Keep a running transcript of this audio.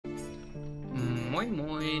Moin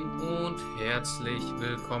Moin und herzlich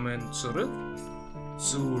willkommen zurück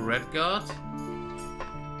zu Redguard.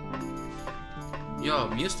 Ja,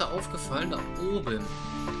 mir ist da aufgefallen, da oben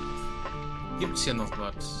gibt es ja noch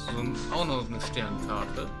was. So, auch noch eine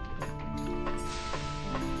Sternkarte.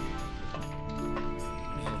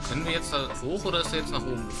 So, können wir jetzt da hoch oder ist er jetzt nach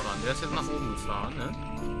oben gefahren? Der ist jetzt nach oben gefahren, ne?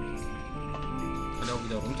 Kann er auch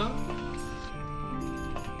wieder runter?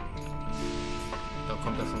 Da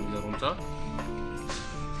kommt er schon wieder runter.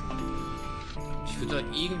 Ich würde da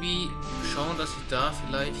irgendwie schauen, dass ich da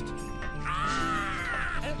vielleicht...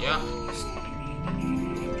 Ja.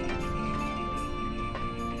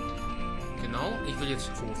 Genau, ich will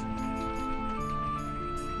jetzt hoch.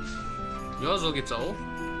 Ja, so geht's auch.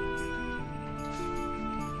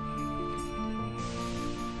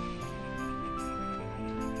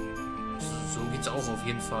 So geht's auch auf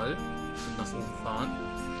jeden Fall. Nach oben fahren.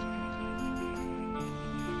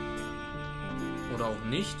 Oder auch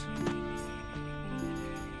nicht.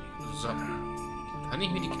 So. Kann ich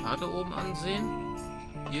mir die Karte oben ansehen?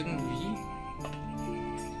 Irgendwie?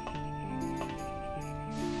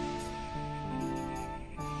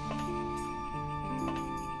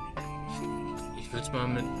 Ich will es mal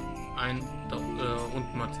mit ein da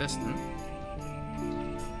unten mal testen.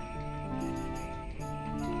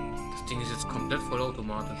 Das Ding ist jetzt komplett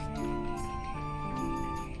vollautomatisch.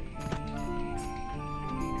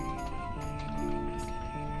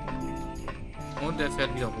 Und der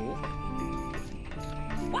fährt wieder hoch.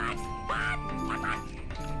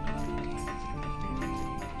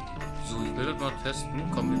 So, ich will das mal testen.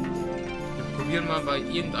 Komm, wir probieren mal bei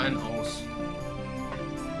irgendeinem aus.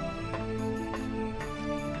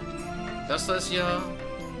 Das da ist ja...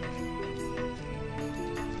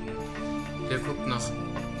 Der guckt nach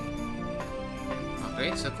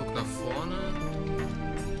rechts, der guckt nach vorne.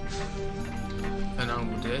 Keine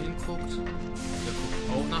Ahnung, wo der hinguckt. Der guckt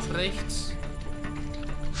auch nach rechts.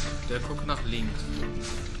 Der guckt nach links.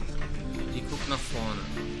 Die guckt nach vorne.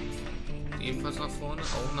 Ebenfalls nach vorne.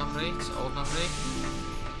 Auch nach rechts. Auch nach rechts.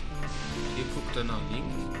 Hier guckt er nach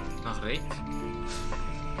links. Nach rechts.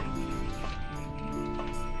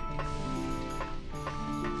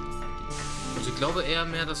 Also ich glaube eher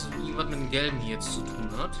mehr, dass es irgendwas mit dem Gelben hier jetzt zu tun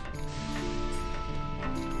hat.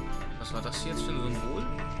 Was war das jetzt für ein Symbol?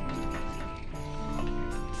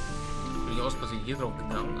 Bin ich aus Versehen hier drauf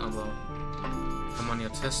gegangen, aber... Kann man ja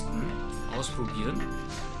testen, ausprobieren.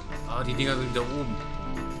 Ah, die Dinger sind wieder oben.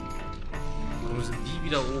 Warum sind die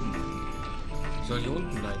wieder oben? Die sollen hier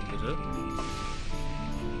unten bleiben, bitte.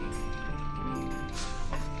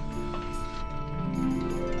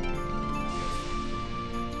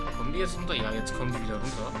 Kommen die jetzt runter? Ja, jetzt kommen die wieder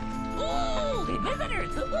runter.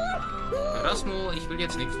 Erasmo, ich will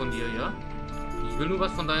jetzt nichts von dir, ja? Ich will nur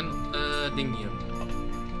was von deinem Ding hier.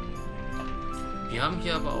 Wir haben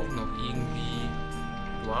hier aber auch noch irgendwie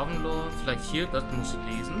Dwarvenlore, vielleicht hier, das muss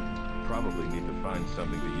ich lesen. Probably need to find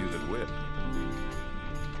something to use it with.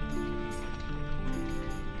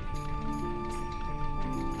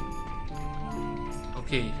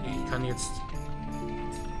 Okay, ich kann jetzt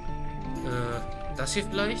das hier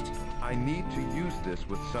vielleicht? I need to use this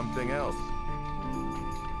with something else.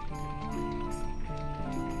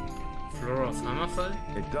 Flora von Hammerfall?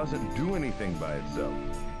 It doesn't do anything by itself.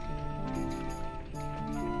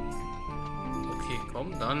 Okay,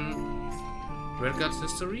 komm, dann Redguard's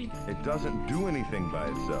History. It doesn't do anything by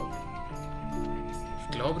itself.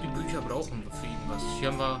 Ich glaube, die Bücher brauchen wir für irgendwas. Hier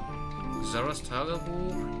haben wir Sarahs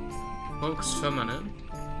Tagebuch, Volksfirmanen.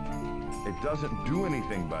 It doesn't do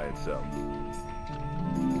anything by itself.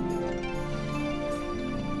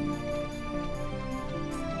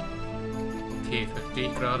 Okay,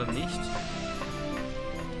 verstehe ich gerade nicht.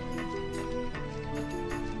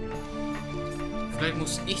 Vielleicht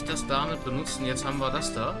muss ich das damit benutzen. Jetzt haben wir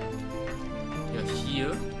das da. Ja,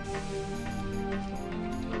 hier.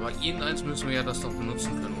 Aber irgendeins müssen wir ja das doch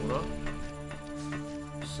benutzen können, oder?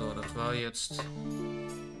 So, das war jetzt...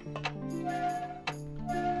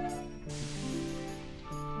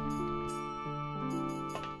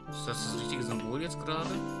 Ist das das richtige Symbol jetzt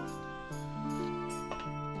gerade?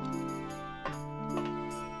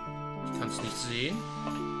 Ich kann es nicht sehen.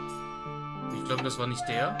 Ich glaube, das war nicht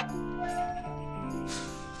der.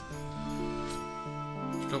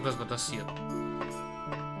 Ich glaube, das war das hier.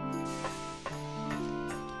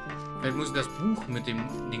 Vielleicht muss ich das Buch mit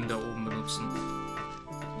dem Ding da oben benutzen.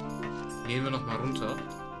 Gehen wir nochmal runter.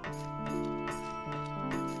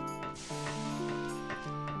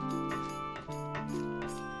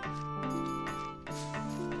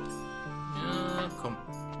 Ja, komm.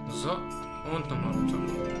 So, und nochmal runter.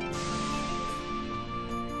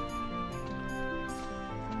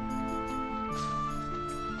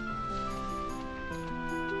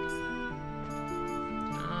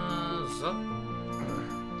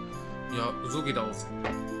 So geht auf.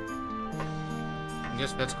 Und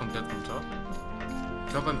jetzt fährt es komplett runter.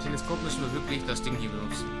 Ich glaube, beim Teleskop müssen wir wirklich das Ding hier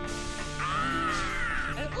benutzen.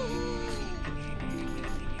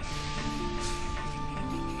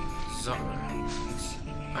 So. Jetzt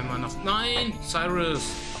einmal nach... Nein!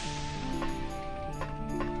 Cyrus!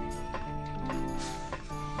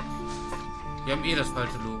 Wir haben eh das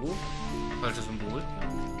falsche Logo. Falsches Symbol.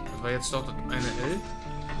 Das war jetzt doch das eine L.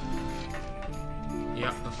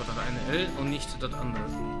 Ja, das war das eine L und nicht das andere.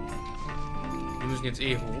 Wir müssen jetzt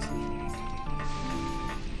eh hoch.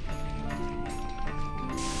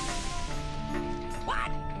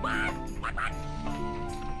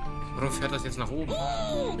 Warum fährt das jetzt nach oben?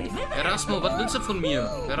 Erasmo, was willst du von mir?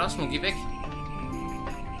 Erasmo, geh weg.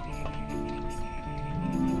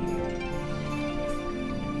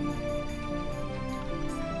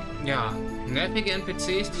 Ja, nervige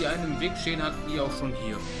NPCs, die einem im Weg stehen, hatten die auch schon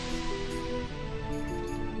hier.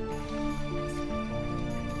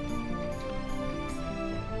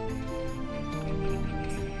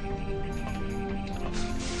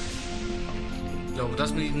 Ich glaube,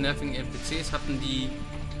 das mit diesen nervigen NPCs hatten die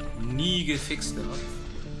nie gefixt gehabt.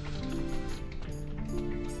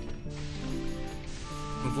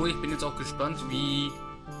 Obwohl, ich bin jetzt auch gespannt, wie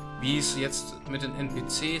es jetzt mit den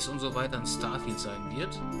NPCs und so weiter in Starfield sein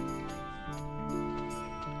wird.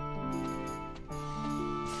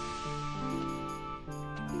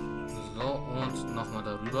 So, und nochmal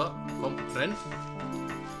darüber. Komm, renn.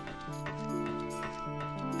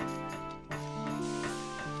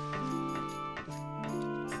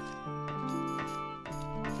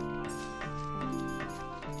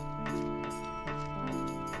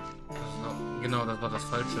 So, genau, das war das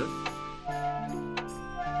Falsche.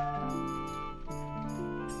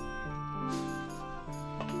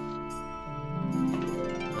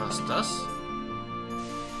 Das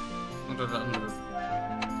oder der andere?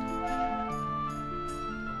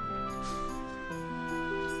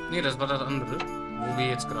 Ne, das war das andere, wo wir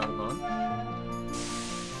jetzt gerade waren.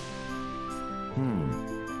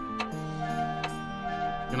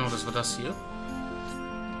 Genau, das war das hier.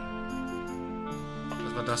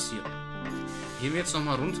 Das war das hier. Gehen wir jetzt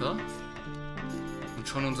nochmal runter und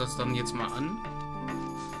schauen uns das dann jetzt mal an.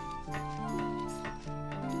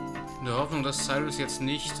 In der Hoffnung, dass Cyrus jetzt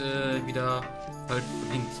nicht wieder falsch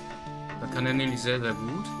springt. Da kann er nämlich sehr, sehr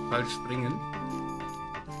gut falsch springen.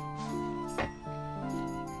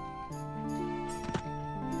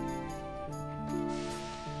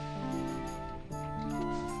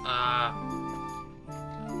 Ah.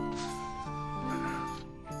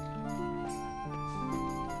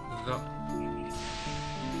 So.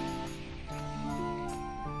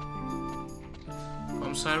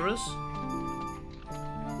 Komm, Cyrus.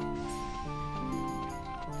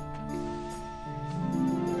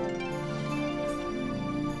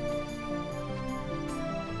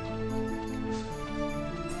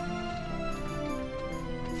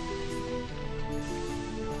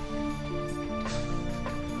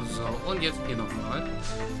 Und jetzt hier nochmal.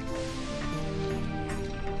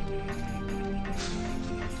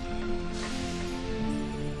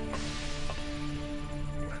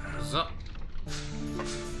 So.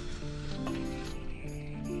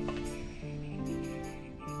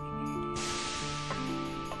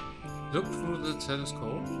 Look through the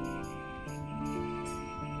telescope.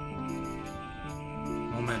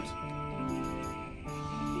 Moment.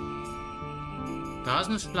 Da ist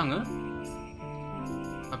eine Schlange.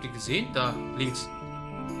 Habt ihr gesehen? Da, links.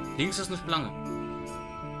 Links ist eine Schlange.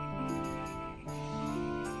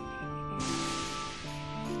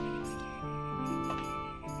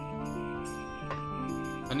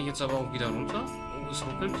 Kann ich jetzt aber auch wieder runter? Oh, es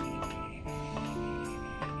ruckelt.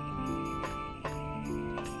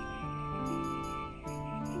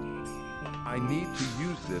 I need to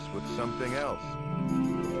use this with something else.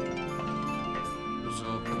 So,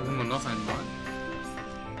 probieren wir noch einmal.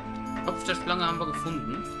 Kopf der Schlange haben wir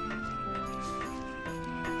gefunden.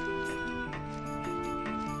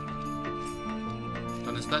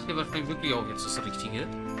 Dann ist das hier wahrscheinlich wirklich auch jetzt das Richtige.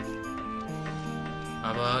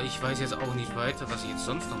 Aber ich weiß jetzt auch nicht weiter, was ich jetzt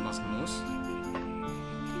sonst noch machen muss.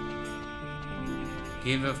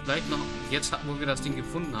 Gehen wir vielleicht noch, jetzt wo wir das Ding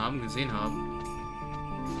gefunden haben, gesehen haben,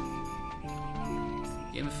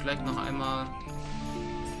 gehen wir vielleicht noch einmal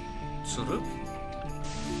zurück.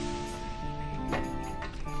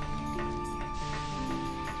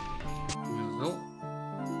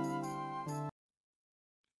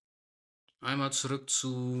 Einmal zurück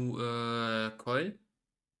zu Coil.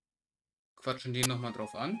 Quatschen den nochmal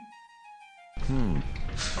drauf an.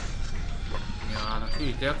 Ja,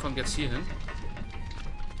 natürlich, der kommt jetzt hier hin.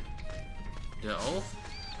 Der auch.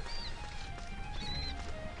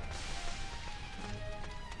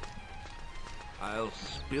 I'll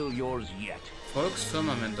spill yours yet.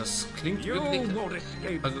 Volksfirmament, das klingt wirklich...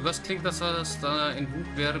 Also was klingt, dass das da in Buch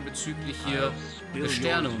wäre bezüglich hier der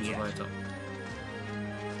Sterne und so weiter.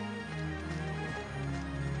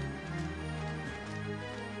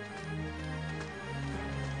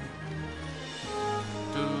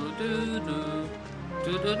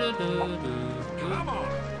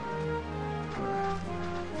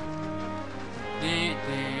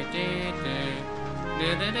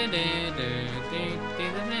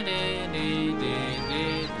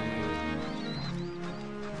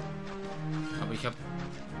 Aber ich habe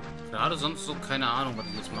gerade sonst so keine Ahnung, was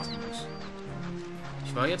ich jetzt machen muss.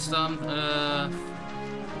 Ich war jetzt da am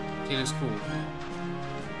Teleskop.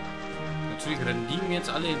 Natürlich rennen die mir jetzt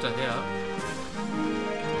alle hinterher.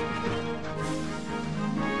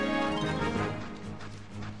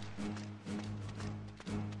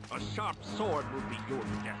 A sharp sword will be your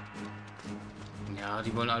death. Ja,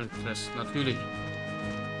 die wollen alle fressen. Natürlich.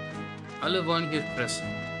 Alle wollen hier fressen.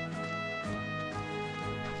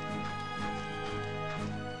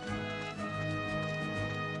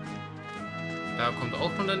 Da kommt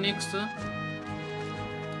auch schon der nächste.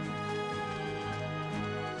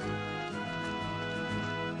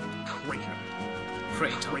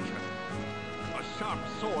 Traitor. A sharp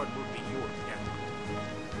sword will be your death.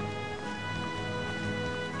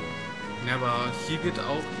 Ja, aber hier wird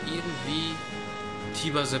auch irgendwie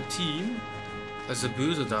Tiber Septim als der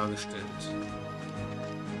Böse dargestellt.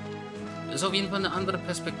 Ist auf jeden Fall eine andere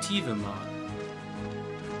Perspektive mal.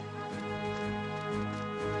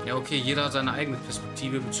 Ja, okay, jeder hat seine eigene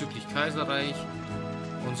Perspektive bezüglich Kaiserreich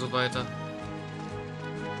und so weiter.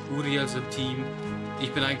 Uriel Septim.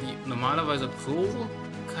 Ich bin eigentlich normalerweise pro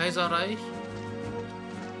Kaiserreich.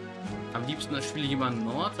 Am liebsten spiele ich immer im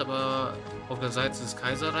Nord, aber auf der Seite des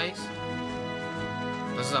Kaiserreichs.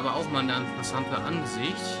 Das ist aber auch mal eine interessante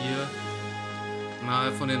Ansicht hier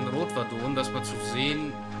mal von den Rothwardonen, das mal zu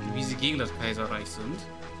sehen, wie sie gegen das Kaiserreich sind.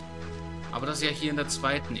 Aber das ist ja hier in der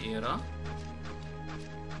zweiten Ära.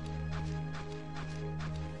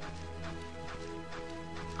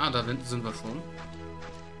 Ah, da sind wir schon.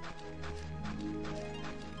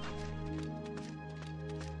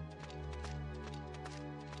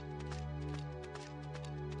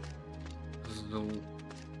 So.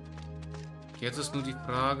 Jetzt ist nur die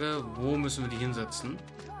Frage, wo müssen wir die hinsetzen?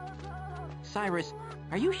 Cyrus,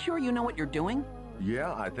 are you sure you know what you're doing?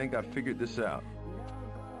 Yeah, I think I figured this out.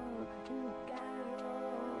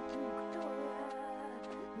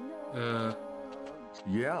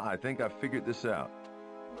 Yeah, I think I figured this out.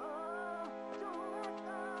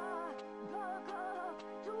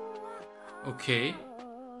 Okay.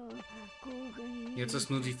 Jetzt ist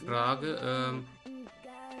nur die Frage,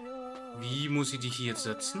 wie muss ich die hier jetzt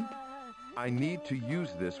setzen? I need to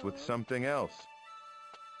use this with something else.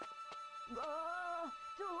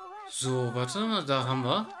 So, warte, da haben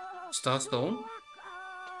wir Starstone.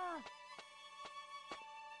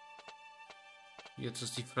 Jetzt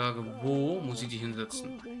ist die Frage, wo muss ich die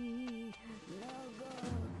hinsetzen?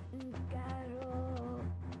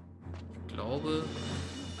 Ich glaube,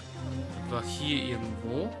 war hier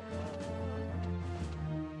irgendwo.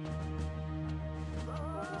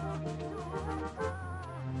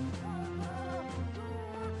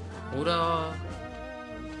 Oder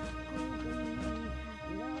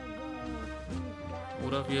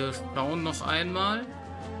wir schauen noch einmal.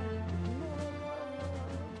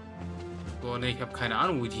 Boah, ne, ich habe keine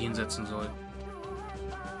Ahnung, wo ich die hinsetzen soll.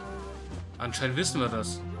 Anscheinend wissen wir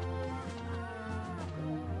das.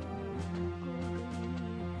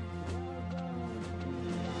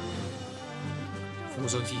 Wo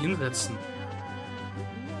soll ich die hinsetzen?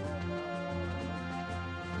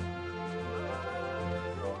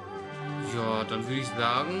 Ja, dann würde ich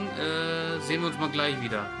sagen, sehen wir uns mal gleich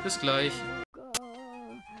wieder. Bis gleich.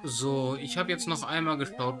 So, ich habe jetzt noch einmal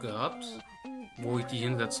geschaut gehabt, wo ich die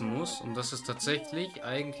hinsetzen muss. Und das ist tatsächlich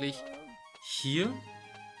eigentlich hier.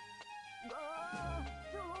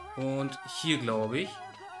 Und hier, glaube ich.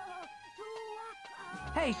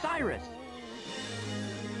 Hey, Cyrus!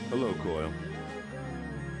 Hello, Coil.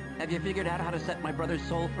 Have you figured out how to set my brother's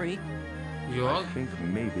soul free? Ja, I think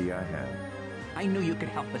maybe I have. I knew you could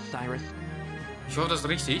help us, Cyrus. ich hoffe, das ist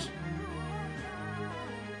richtig.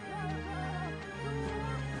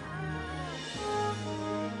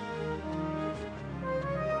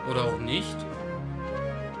 Oder auch nicht.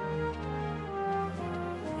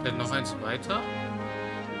 Vielleicht noch eins weiter.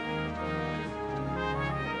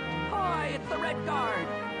 Hi, it's the Redguard!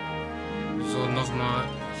 So, nochmal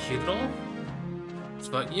hier drauf.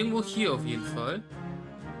 Zwar irgendwo hier auf jeden Fall.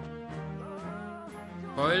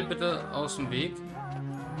 Heul bitte aus dem Weg.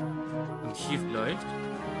 Und hier vielleicht.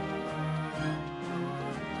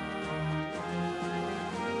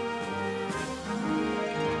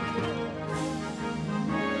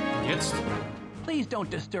 jetzt? Please don't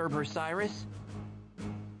disturb her, Cyrus.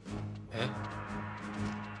 Hä?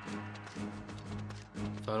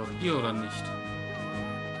 War doch hier, oder nicht?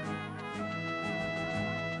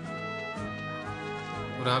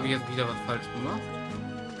 Oder habe ich jetzt wieder was falsch gemacht?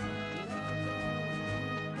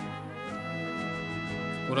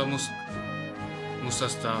 Oder muss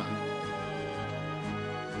das da hin?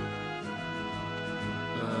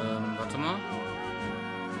 Warte mal.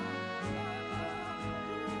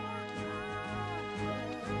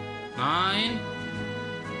 Nein.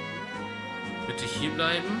 Bitte hier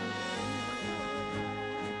bleiben.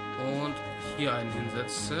 Und hier einen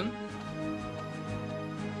hinsetzen.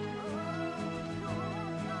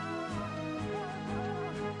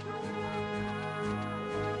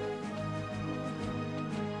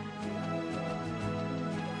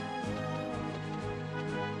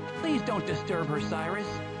 Please don't disturb her, Cyrus.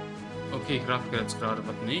 Okay, ich raff jetzt gerade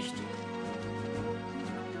was nicht.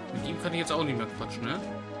 Mit ihm kann ich jetzt auch nicht mehr quatschen, ne?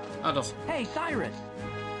 Ah, doch. Hey, Cyrus!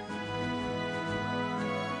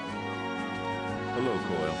 Hello,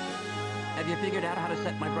 Coil. Have you figured out how to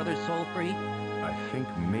set my brother's soul free? I think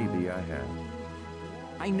maybe I have.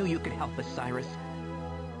 I knew you could help us, Cyrus.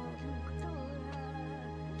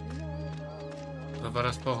 Oder war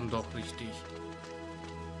das Brauchen doch richtig?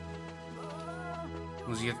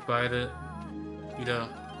 Muss ich jetzt beide wieder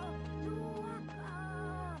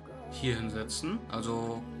hier hinsetzen?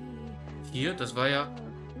 Also hier, das war ja...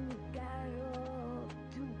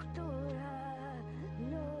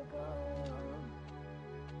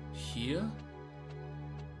 Hier.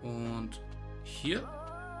 Und hier.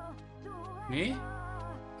 Nee?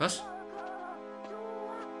 Was?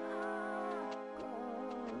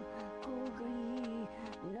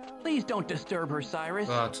 Please don't disturb her, Cyrus.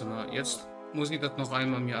 Warte mal, jetzt muss ich das noch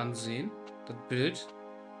einmal mir ansehen. Das Bild.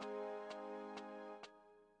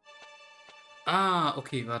 Ah,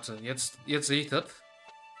 okay, warte. Jetzt sehe ich das.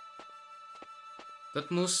 Das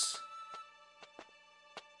muss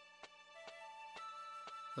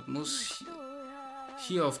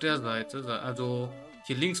hier auf der Seite sein. Also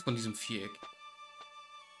hier links von diesem Viereck.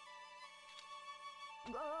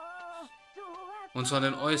 Und zwar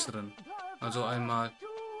den äußeren. Also einmal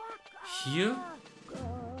hier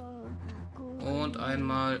und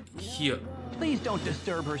einmal hier. Please don't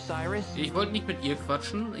disturb her, Cyrus. Ich wollte nicht mit ihr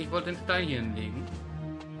quatschen, ich wollte den Stein hier hinlegen.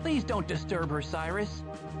 Please don't disturb her, Cyrus.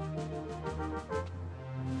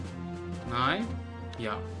 Nein?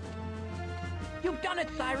 Ja. You've done it,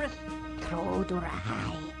 Cyrus.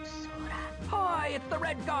 Hi, it's the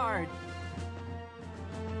Redguard.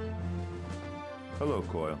 Hello,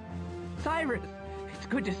 Coil. Cyrus, it's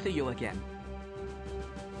good to see you again.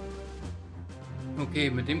 Okay,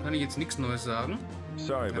 mit dem kann ich jetzt nichts Neues sagen.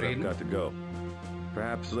 Sorry, but I've Reden. got to go.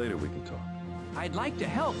 Perhaps later we can talk. I'd like to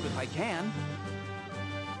help if I can.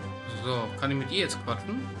 So, kann ich mit ihr jetzt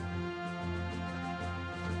quatschen?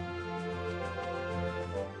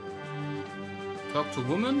 Talk to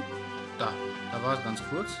Woman. Da war es ganz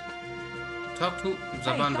kurz. Talk to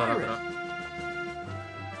Saban war da Cyrus. gerade.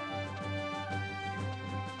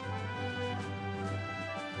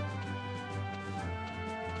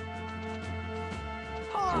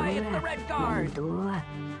 Hi, it's the Redguard.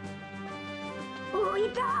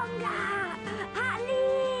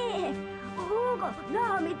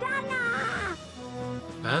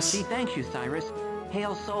 Was? She thanks you, Cyrus.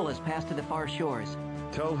 Hale's soul has passed to the far shores.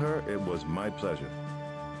 Tell her it was my pleasure.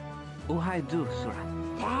 Uhai du, Sura.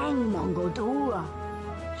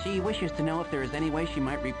 She wishes to know if there is any way she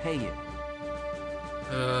might repay you.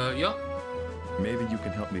 Ja. Maybe you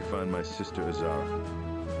can help me find my sister Azara.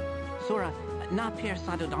 Sura, na per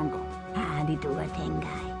sadodongo.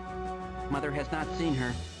 Mother has not seen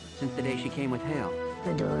her since the day she came with Hale.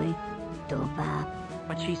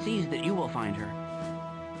 But she sees that you will find her.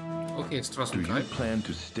 Okay, Stros Do you M'kai. plan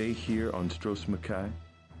to stay here on Stros M'kai?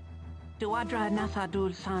 Duadra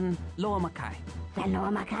nasadul san loamakai.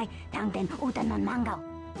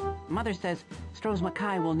 Mother says Stros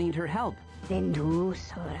M'kai will need her help. And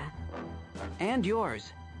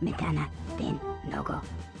yours.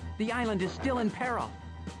 The island is still in peril.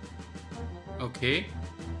 Okay.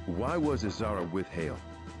 Why was Azara with Hayle?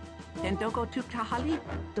 Dendogo tu kahali?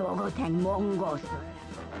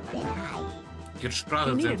 Jetzt She Sprache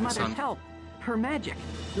ist needed Mother's interessant. help. Her magic.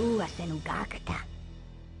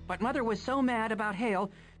 But Mother was so mad about Hale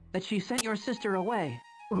that she sent your sister away.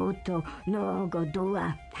 Mother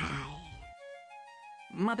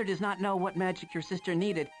does not know what magic your sister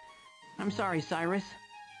needed. I'm sorry, Cyrus.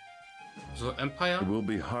 So, Empire. It will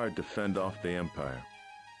be hard to fend off the Empire.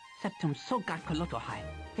 Septum sogat kolotohai.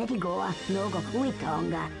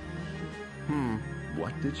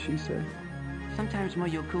 What did she say? sometimes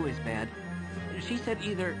Moyoku is bad. She said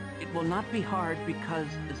either it will not be hard because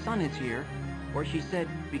the sun is here, or she said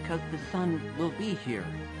because the sun will be here.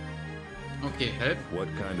 Okay, help. What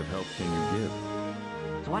kind of help can you give?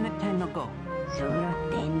 Zwaneten no go.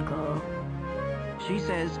 She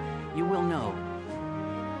says you will know.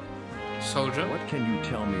 Soldier. What can you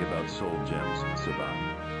tell me about soul gems, Sabat?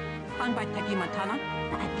 Found by Teki Matana.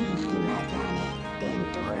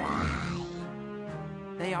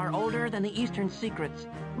 They are older than the Eastern secrets.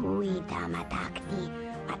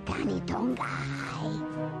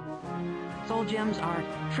 Soul gems are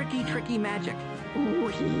tricky magic.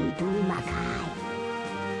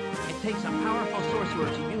 It takes a powerful sorcerer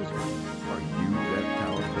to use one. Are you that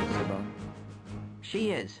powerful, Sabat?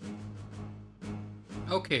 She is.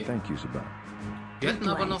 Okay. Thank you, Sabat. Wir hatten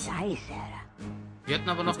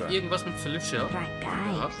aber noch irgendwas mit Felicia.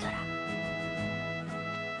 Ja.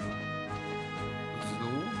 So.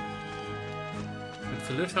 Mit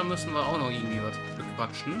Felicia müssen wir auch noch irgendwie was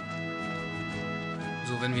bequatschen.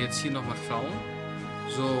 So, wenn wir jetzt hier nochmal schauen.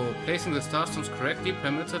 So, placing the starstones correctly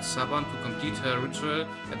permitted Saban to complete her ritual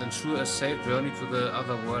and ensure a safe journey to the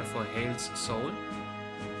other world for Hayle's soul.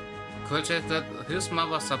 Coil says that his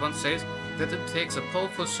mother Saban says that it takes a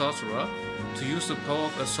powerful sorcerer to use the power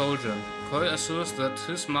of a soldier. Coil assures that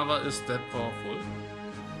his mother is that powerful.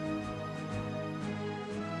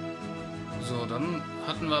 So, dann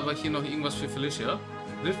hatten wir aber hier noch irgendwas für Felicia.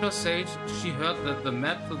 Felicia said she heard that the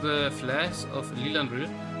map to the flags of Lilandril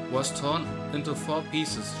was torn into 4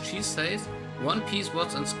 pieces. She says one piece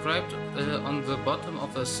was inscribed on the bottom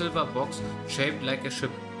of a silver box shaped like a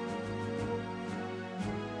ship.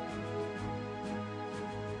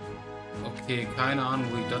 Okay, keine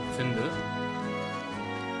Ahnung, wo ich das finde.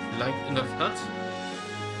 Vielleicht in der Stadt.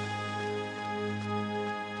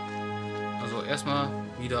 Also erstmal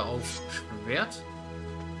wieder auf Schwert.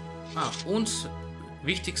 Und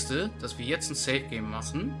Wichtigste, dass wir jetzt ein Safe Game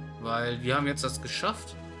machen, weil wir haben jetzt das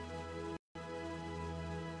geschafft.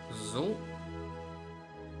 So.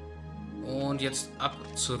 Und jetzt ab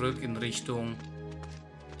zurück in Richtung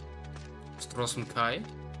Stros M'kai.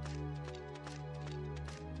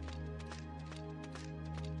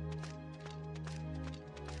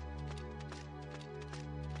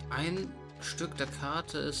 Ein Stück der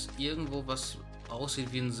Karte ist irgendwo, was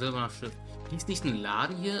aussieht wie ein silberner Schiff. Hieß nicht ein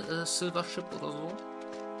Laden hier Silver Ship oder so?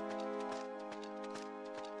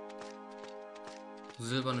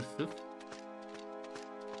 Silbernes Schiff.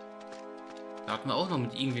 Da hatten wir auch noch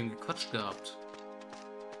mit irgendwem gequatscht gehabt.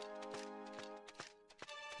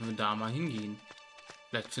 Wenn wir da mal hingehen.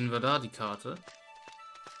 Vielleicht finden wir da die Karte.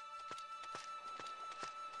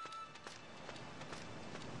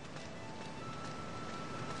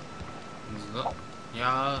 So.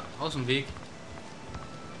 Ja, aus dem Weg.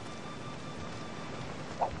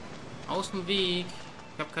 Aus dem Weg.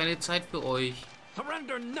 Ich habe keine Zeit für euch.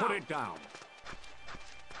 Surrender now. Put it down.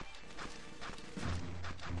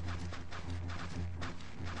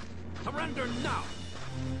 Surrender now.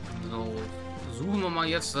 So, suchen wir mal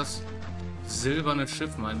jetzt das silberne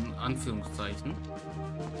Schiff, mal in Anführungszeichen.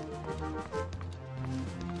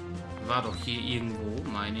 War doch hier irgendwo,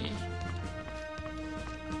 meine ich.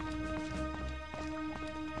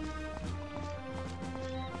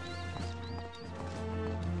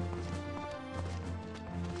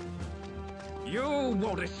 You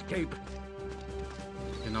won't escape.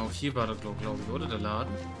 Genau, hier war das, glaube ich, oder? Der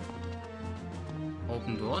Laden.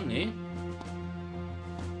 Open Door? Nee.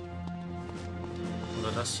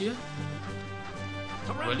 Oder das hier?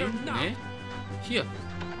 Überlegen? Nee. Hier.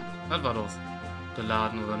 Das war doch der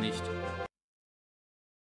Laden, oder nicht?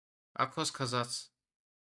 Aquas Kasatz.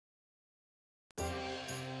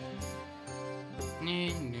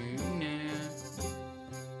 Nee.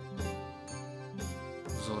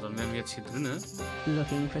 So, dann wären wir jetzt hier drinnen.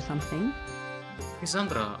 Looking for something?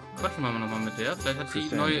 Cassandra, quatschen wir nochmal mit der. Vielleicht hat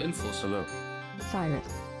sie neue Infos. Hello. Cyrus,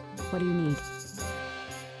 what do you need?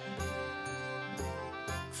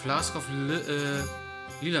 Flask of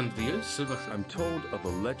Lilandril, silver ship. I'm told of a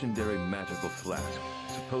legendary magical flask,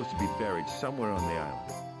 supposed to be buried somewhere on the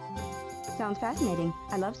island. Sounds fascinating.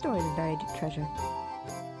 I love stories of buried treasure.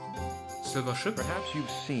 Silver ship? Perhaps you've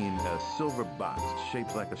seen a silver box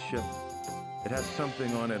shaped like a ship. It has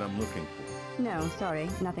something on it I'm looking for. No, sorry,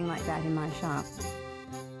 nothing like that in my shop.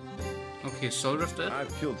 Okay, soldiers dead?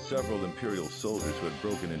 I've killed several Imperial soldiers who had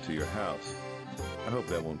broken into your house. I hope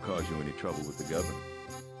that won't cause you any trouble with the governor.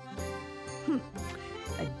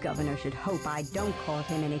 The governor should hope I don't cause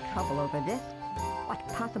him any trouble over this. What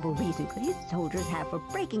possible reason could his soldiers have for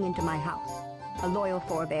breaking into my house? A loyal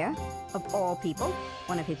forebear, of all people,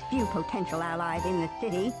 one of his few potential allies in the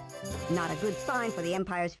city. Not a good sign for the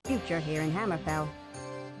Empire's future here in Hammerfell.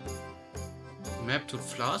 Map to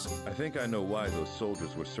Flask? I think I know why those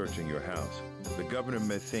soldiers were searching your house. The governor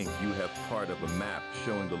may think you have part of a map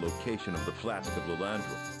showing the location of the flask of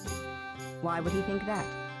Lilandra. Why would he think that?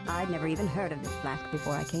 I'd never even heard of this flask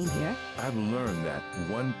before I came here. I've learned that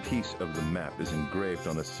one piece of the map is engraved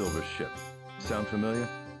on a silver ship. Sound familiar?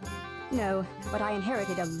 No, but I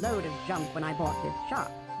inherited a load of junk when I bought this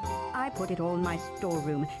shop. I put it all in my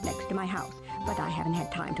storeroom next to my house, but I haven't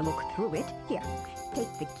had time to look through it. Here,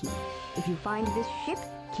 take the key. If you find this ship,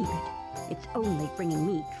 keep it. It's only bringing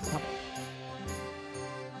me trouble.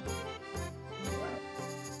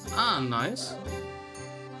 Ah, nice.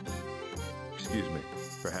 Excuse me.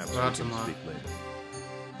 Perhaps we Warte can mal. speak later.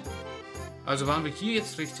 Also waren wir hier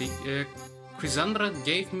jetzt richtig. Chrysandra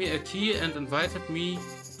gave me a key and invited me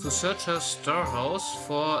to search her storehouse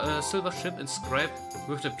for a silver ship inscribed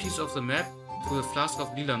with a piece of the map to the flask of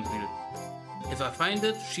Lilandra. If I find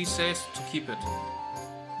it, she says to keep it.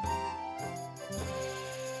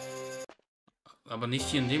 Aber nicht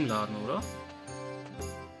hier in dem Laden, oder?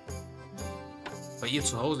 Bei ihr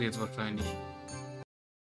zu Hause jetzt wahrscheinlich.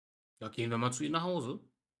 Ja, gehen wir mal zu ihr nach Hause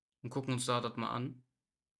und gucken uns da das mal an.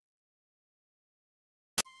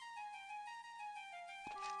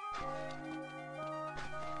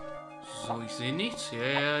 So, ich sehe nichts.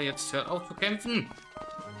 Ja, jetzt hört auf zu kämpfen.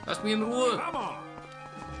 Lass mich in Ruhe. Come on!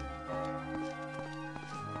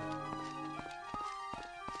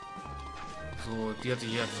 So, die hatte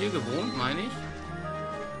hier gewohnt, meine ich.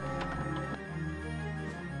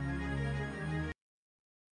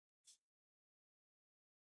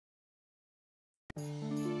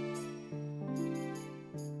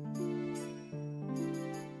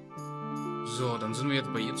 So, dann sind wir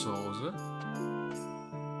jetzt bei ihr zu Hause.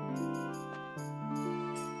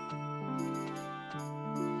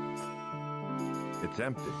 It's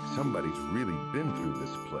empty. Somebody's really been through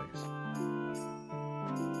this place.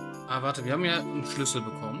 Ah, warte, wir haben ja einen Schlüssel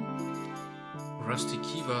bekommen. Rusty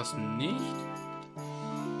Key war es nicht.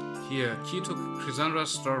 Hier, Key to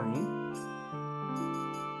Chrysandra's Storeroom.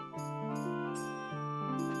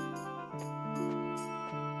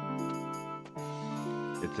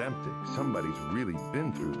 It's empty. Somebody's really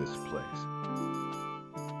been through this place.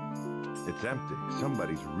 It's empty.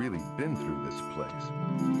 Somebody's really been through this place.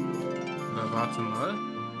 Na, warte mal.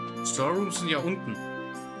 Storerooms sind ja unten.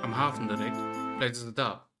 Am Hafen direkt. Vielleicht ist sie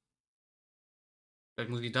da.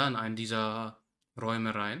 Vielleicht muss ich da in einen dieser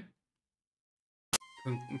Räume rein.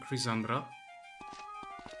 Chrysandra.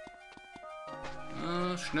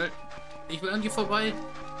 Schnell. Ich will an dir vorbei.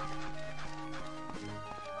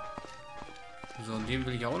 So, an dem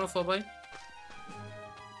will ich auch noch vorbei.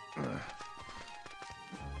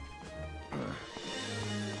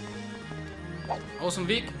 Aus dem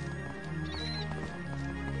Weg.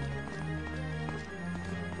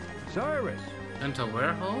 Cyrus! Enter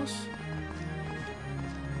Warehouse.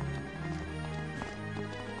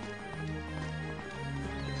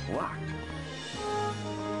 It's locked.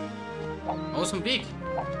 Aus dem Weg.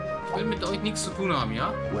 Ich will mit euch nichts zu tun haben,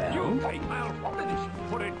 ja? You take I'll finish.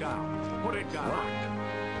 Put it down. Put it down. Locked.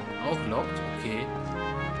 Auch lockt, okay.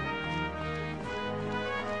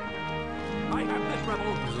 I have this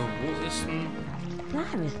rebel. So, wo ist denn...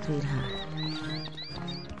 Sorry, sweetheart.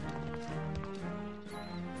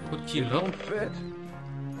 Put Key It lock. won't fit.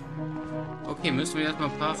 Okay, müssen wir erstmal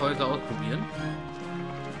ein paar Häuser ausprobieren.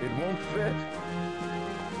 It won't fit.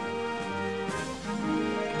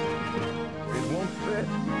 It won't fit.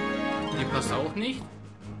 Die passt auch nicht.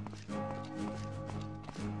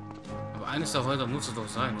 Aber eines der Häuser muss es doch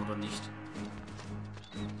sein, oder nicht?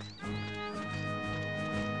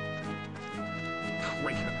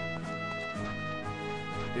 Traitor.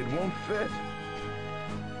 It won't fit.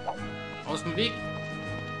 Aus dem Weg.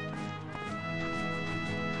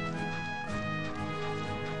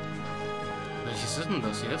 Welches ist denn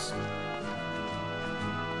das jetzt?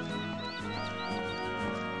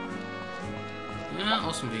 Ja,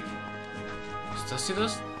 aus dem Weg. Ist das hier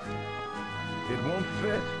das? It won't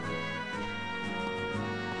fit.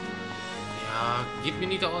 Ja, geht mir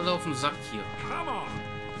nicht alle auf den Sack hier. Come on.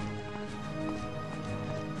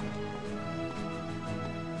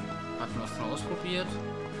 Hatten wir schon ausprobiert.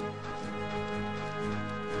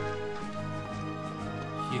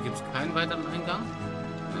 Hier gibt es keinen weiteren Eingang.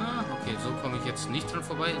 Ah, okay, so komme ich jetzt nicht dran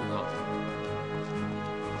vorbei. So.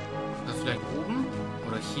 Das vielleicht oben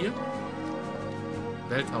oder hier.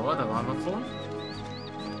 Bell Tower, da waren wir schon.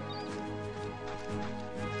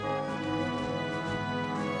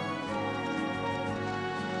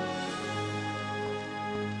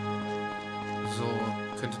 So,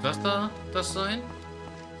 Könnte das da das sein?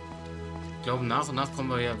 Ich glaube, nach und nach kommen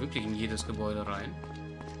wir ja wirklich in jedes Gebäude rein.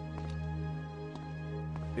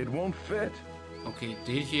 It won't fit. Okay,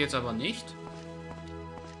 den hier jetzt aber nicht.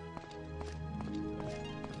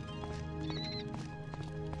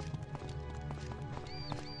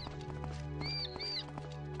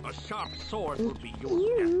 A sharp sword will be your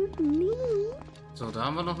death. So, da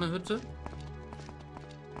haben wir noch eine Hütte.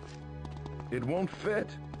 It won't fit.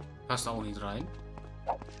 Passt auch nicht rein.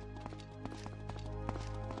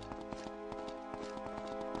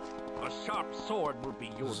 A sharp sword will be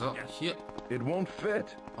your So, death. hier It won't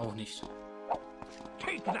fit. auch nicht.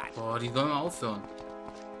 Take that. Boah, die sollen mal aufhören.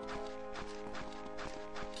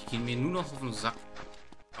 Die gehen mir nur noch auf den Sack.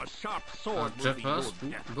 A sharp sword will Jeff, be your was? Du?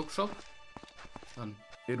 death. Bookshop? Dann,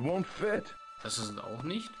 It won't fit. das ist es auch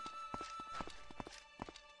nicht.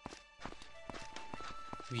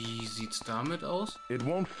 Wie sieht's damit aus? It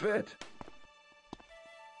won't fit.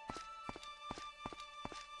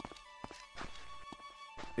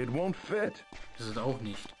 It won't fit. Das ist auch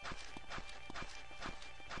nicht.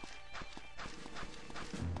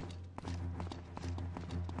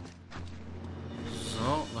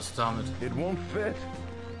 So, was damit? It won't fit.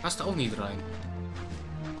 Passt auch nicht rein.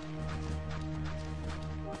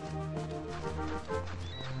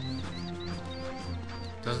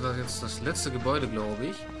 Das ist jetzt das letzte Gebäude, glaube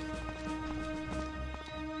ich.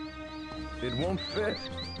 It won't fit.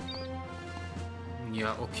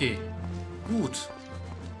 Ja, okay. Gut.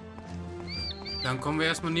 Dann kommen wir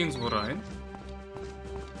erstmal nirgendwo rein.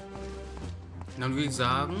 Dann würde ich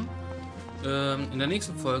sagen, in der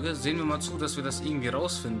nächsten Folge sehen wir mal zu, dass wir das irgendwie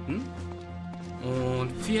rausfinden.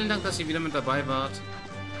 Und vielen Dank, dass ihr wieder mit dabei wart.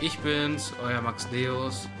 Ich bin's, euer Max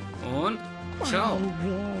Deus und ciao.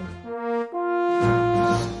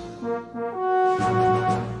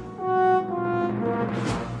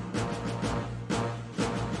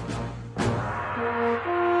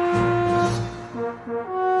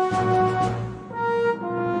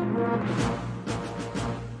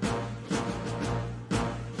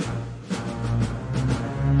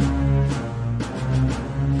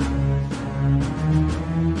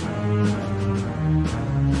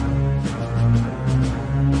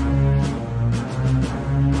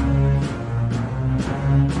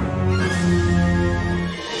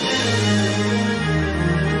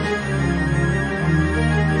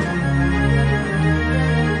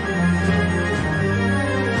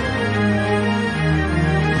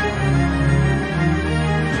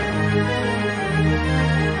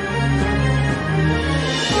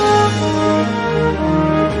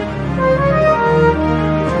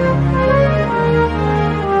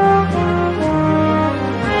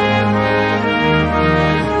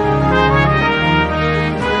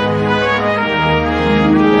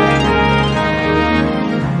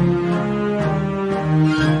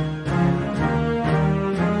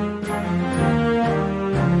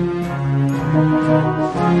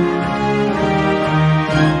 Thank you.